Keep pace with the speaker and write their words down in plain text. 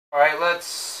Alright,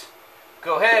 let's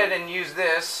go ahead and use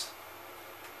this.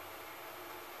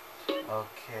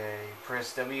 Okay,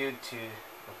 press W to...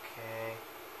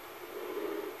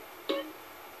 Okay.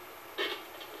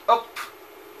 Oh!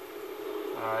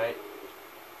 Alright.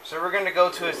 So we're gonna go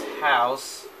to his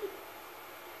house.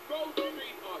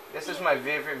 This is my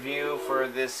favorite view for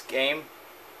this game.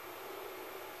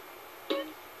 Okay.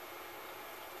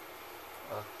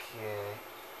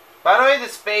 By the way, the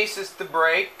space is the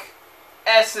brake.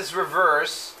 S is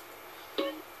reverse.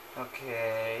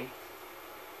 Okay.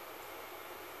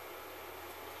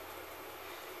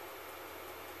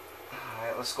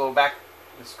 Alright, let's go back.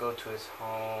 Let's go to his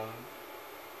home.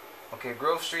 Okay,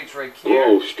 Grove Street's right here.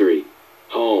 Grove Street.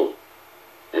 Home.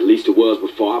 At least it was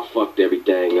before I fucked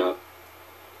everything up.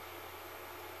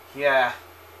 Yeah.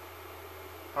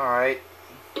 Alright.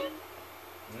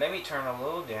 Let me turn a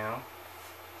little down.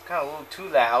 It's kind of a little too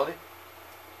loud.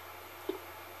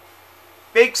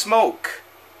 Big Smoke.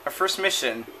 Our first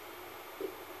mission.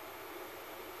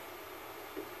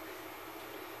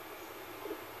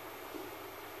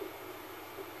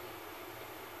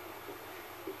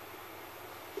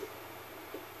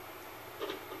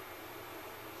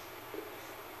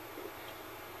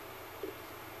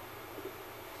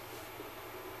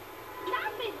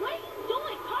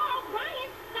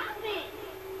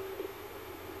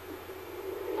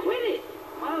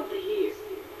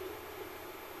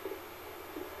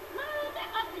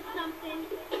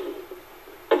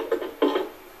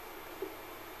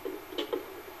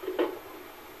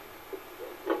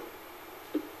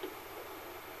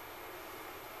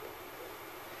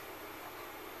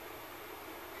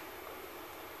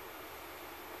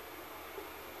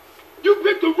 You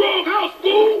picked the wrong house,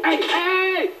 fool!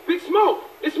 Hey, Big Smoke!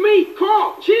 It's me,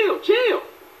 Carl! Chill!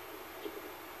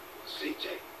 CJ.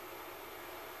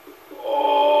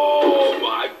 Oh,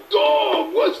 my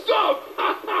dog! What's up?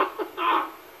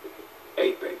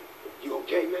 Hey, baby. You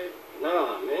okay, man?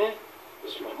 Nah, man.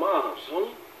 It's my mom's,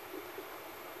 homie.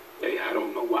 Hey, I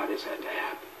don't know why this had to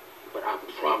happen, but I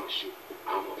promise you,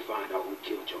 I'm gonna find out who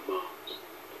killed your moms.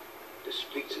 The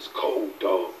streets is cold,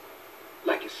 dog.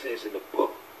 Like it says in the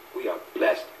book. We are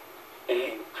blessed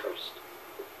and cursed.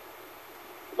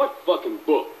 What fucking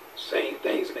book? Saying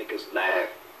things make us laugh,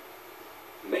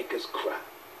 make us cry.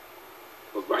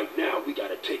 But right now, we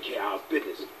gotta take care of our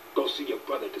business. Go see your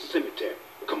brother at the cemetery.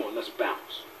 Come on, let's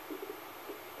bounce.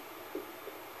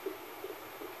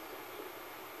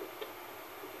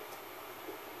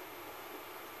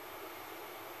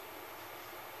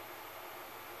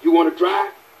 You wanna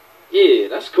drive? Yeah,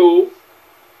 that's cool.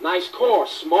 Nice car,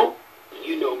 Smoke.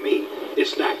 You know me,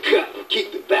 it's not cut.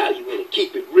 Keep the value in it,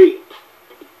 keep it real.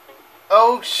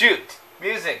 Oh shoot!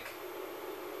 Music.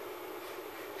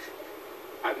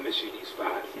 I've missed you these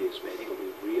 5 years, man. You're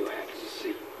gonna be real happy to see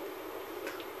you.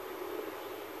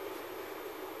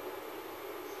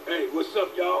 Hey, what's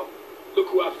up, y'all? Look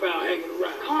who I found hanging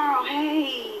around. Carl,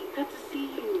 hey, good to see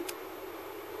you.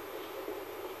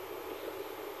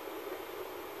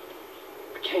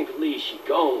 I can't believe she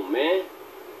gone, man.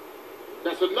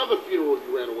 That's another funeral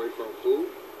you ran away from, fool.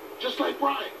 Just like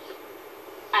Brian's.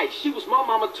 Hey, she was my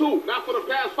mama too. Not for the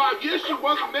past 5 years she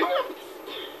wasn't, nigga.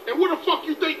 And where the fuck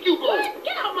you think you going? What?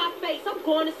 Get out my face. I'm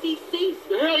going to see Cece.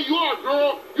 The hell you are,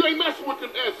 girl. You ain't messing with them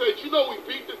SH. You know we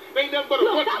beat them. They ain't nothing but a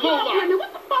Look, bunch of stop lowlife. me.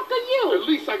 What the fuck are you? At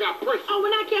least I got pressure. Oh,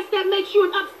 and I guess that makes you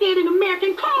an upstanding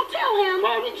American. Carl, tell him.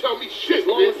 Carl, don't tell me shit, As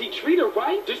long bitch. as he treat her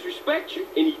right, disrespect you,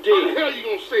 and he How the did. hell you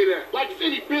gonna say that? Like it's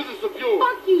any business of yours.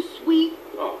 Fuck you, sweet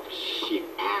Oh, shit. Here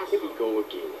asshole. we go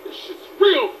again. This shit's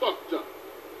real fucked up.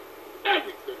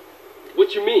 Everything.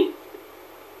 What you mean?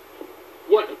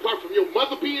 What, apart from your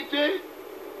mother being dead?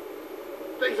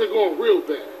 Things are going real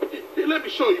bad. Here, let me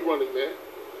show you running, man.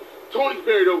 Tony's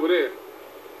buried over there.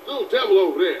 Little devil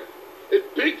over there. And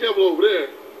big devil over there.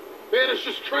 Man, it's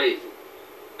just crazy.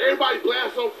 Everybody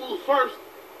blasts on food first,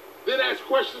 then ask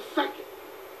questions second.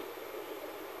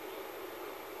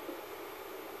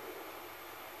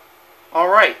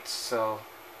 Alright, so...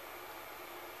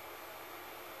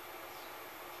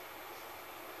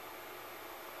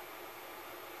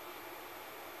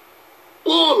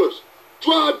 Ballers,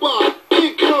 drive by,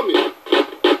 incoming.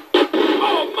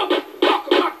 Oh,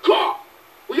 motherfucker, my car.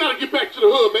 We gotta get back to the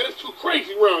hood, man. It's too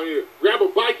crazy around here. Grab a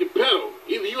bike and pedal.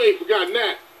 Either you ain't forgotten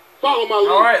that. Follow my lead.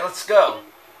 Alright, let's go.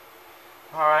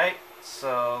 Alright,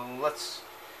 so let's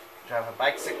drive a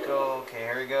bicycle. Okay,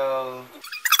 here we go.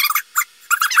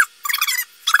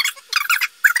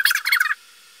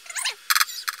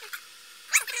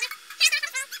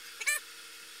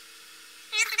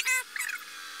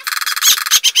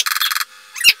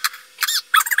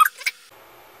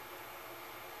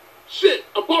 Shit,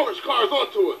 a Polish cars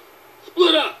onto us.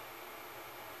 Split up.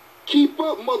 Keep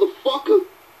up, motherfucker.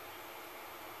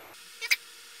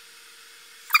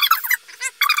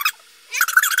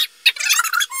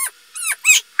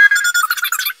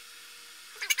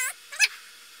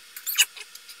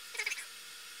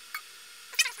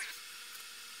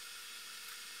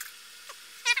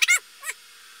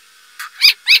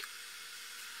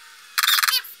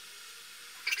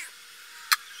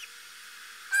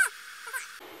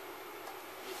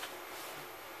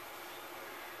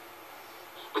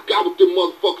 I got with them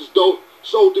motherfuckers, though.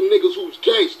 Sold them niggas who was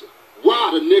gangster.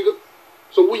 Rider, nigga.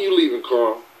 So when you leaving,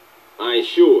 Carl? I ain't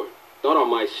sure. Thought I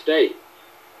might stay.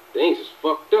 Things is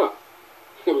fucked up.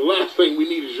 Well, the last thing we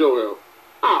need is your help.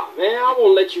 Ah, man, I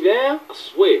won't let you down. I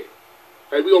swear.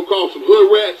 Hey, we gonna call some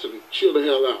hood rats and chill the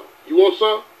hell out. You want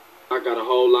some? I got a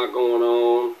whole lot going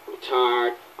on. I'm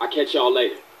tired. I'll catch y'all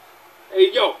later.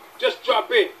 Hey, yo, just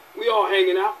drop in. We all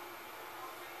hanging out.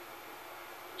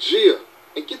 Gia,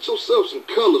 and get yourself some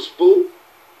colors, fool.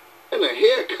 And a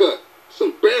haircut. It's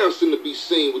embarrassing to be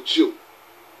seen with you.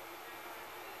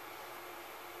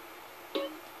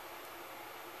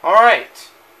 Alright.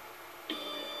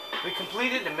 We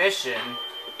completed the mission.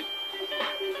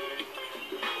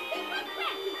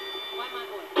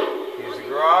 Here's the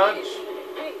garage.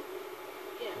 Okay,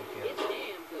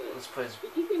 let's put his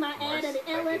Did you see my ad at the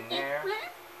back in there.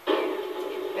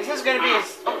 Express? This is gonna be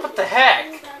his. Oh, what the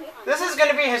heck? This is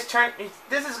gonna be his turn.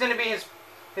 This is gonna be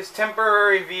his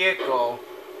temporary vehicle,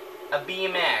 a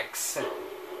BMX.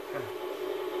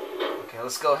 Okay,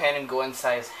 let's go ahead and go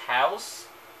inside his house.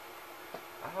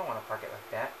 I don't want to park it like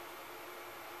that.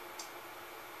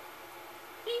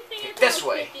 Okay, this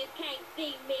way. Can't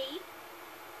see me.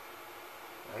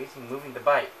 Oh, he's moving the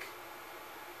bike.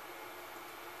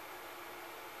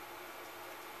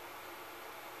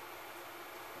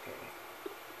 Okay.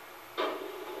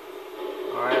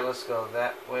 Alright, let's go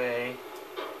that way.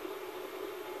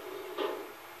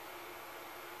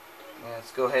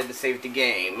 Let's go ahead and save the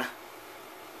game.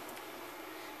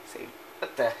 Save.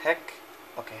 What the heck?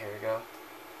 Okay, here we go.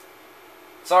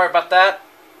 Sorry about that.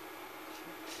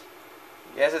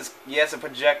 Yes,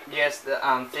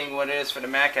 the thing what it is for the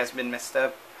Mac has been messed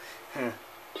up.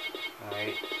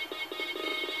 Alright.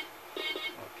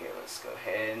 Okay, let's go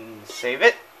ahead and save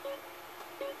it.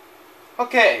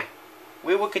 Okay.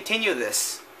 We will continue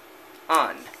this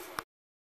on